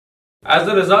As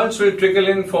the results will trickle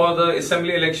in for the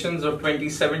assembly elections of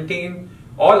 2017,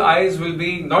 all eyes will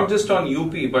be not just on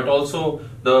UP but also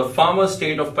the farmer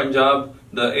state of Punjab,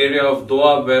 the area of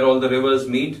Doab where all the rivers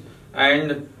meet,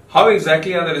 and how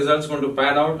exactly are the results going to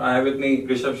pan out. I have with me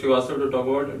Rishabh Srivastava to talk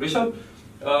about it.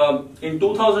 Rishabh, in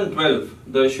 2012,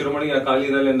 the Shiromani Akali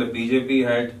Dal and the BJP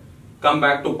had come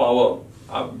back to power,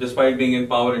 despite being in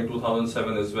power in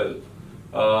 2007 as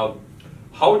well.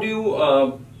 How do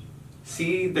you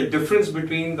see the difference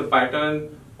between the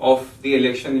pattern of the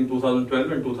election in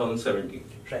 2012 and 2017?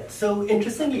 Right. So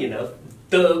interestingly enough,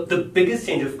 the biggest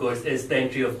change, of course, is the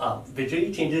entry of AAP, which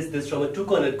really changes this from a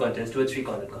two-cornered contest to a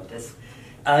three-cornered contest.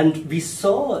 And we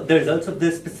saw the results of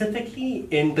this specifically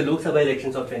in the Lok Sabha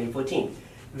elections of 2014,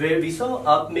 where we saw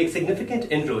AAP make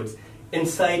significant inroads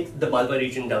inside the Malwa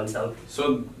region down south.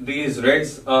 So these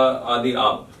reds are the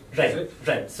AAP. Right,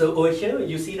 right. So over here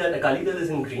you see that Akali Dal is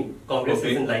in green, Congress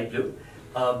is in light blue,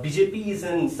 BJP is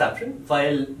in saffron,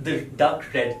 while the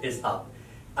dark red is AAP.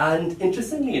 And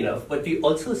interestingly enough, what we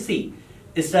also see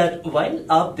is that while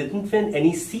AAP didn't win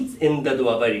any seats in the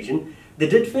Doaba region, they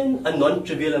did win a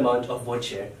non-trivial amount of vote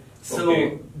share.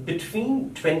 So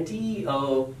between 20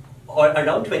 or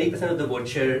around 20% of the vote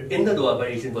share in the Doaba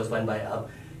region was won by AAP.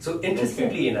 So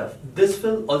interestingly enough, this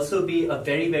will also be a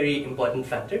very, very important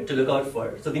factor to look out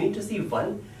for. So we need to see,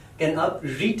 one, can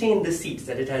AAP retain the seats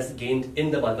that it has gained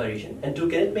in the Malwa region, and two,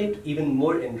 can it make even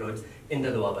more inroads in the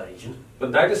Doaba region?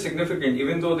 But that is significant.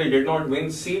 Even though they did not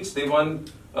win seats, they won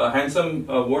handsome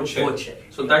vote share.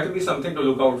 So that will be something to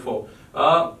look out for.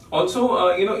 Also,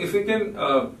 if we can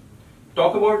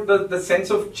talk about the sense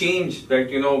of change that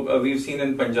we've seen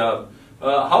in Punjab.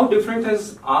 How different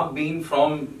has AAP been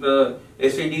from the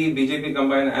SAD, BJP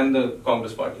combined and the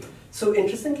Congress party? So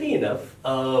interestingly enough,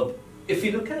 if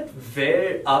you look at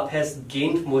where AAP has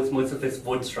gained most of its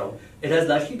votes from, it has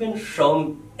largely been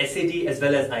from SAD as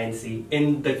well as INC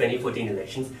in the 2014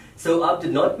 elections. So AAP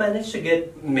did not manage to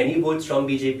get many votes from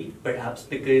BJP, perhaps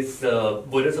because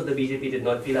voters of the BJP did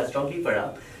not feel as strongly for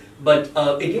AAP. But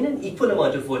it gained an equal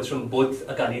amount of votes from both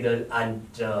Akali Dal and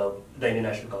the Indian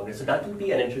National Congress. So that will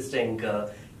be an interesting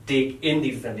take in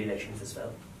these assembly elections as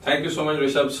well. Thank you so much,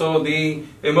 Rishabh. So the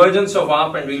emergence of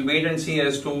AAP, and we'll wait and see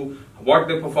as to what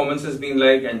their performance has been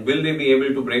like, and will they be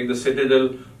able to break the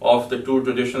citadel of the two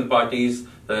traditional parties,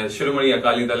 the Shiromani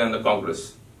Akali Dal and the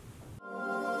Congress.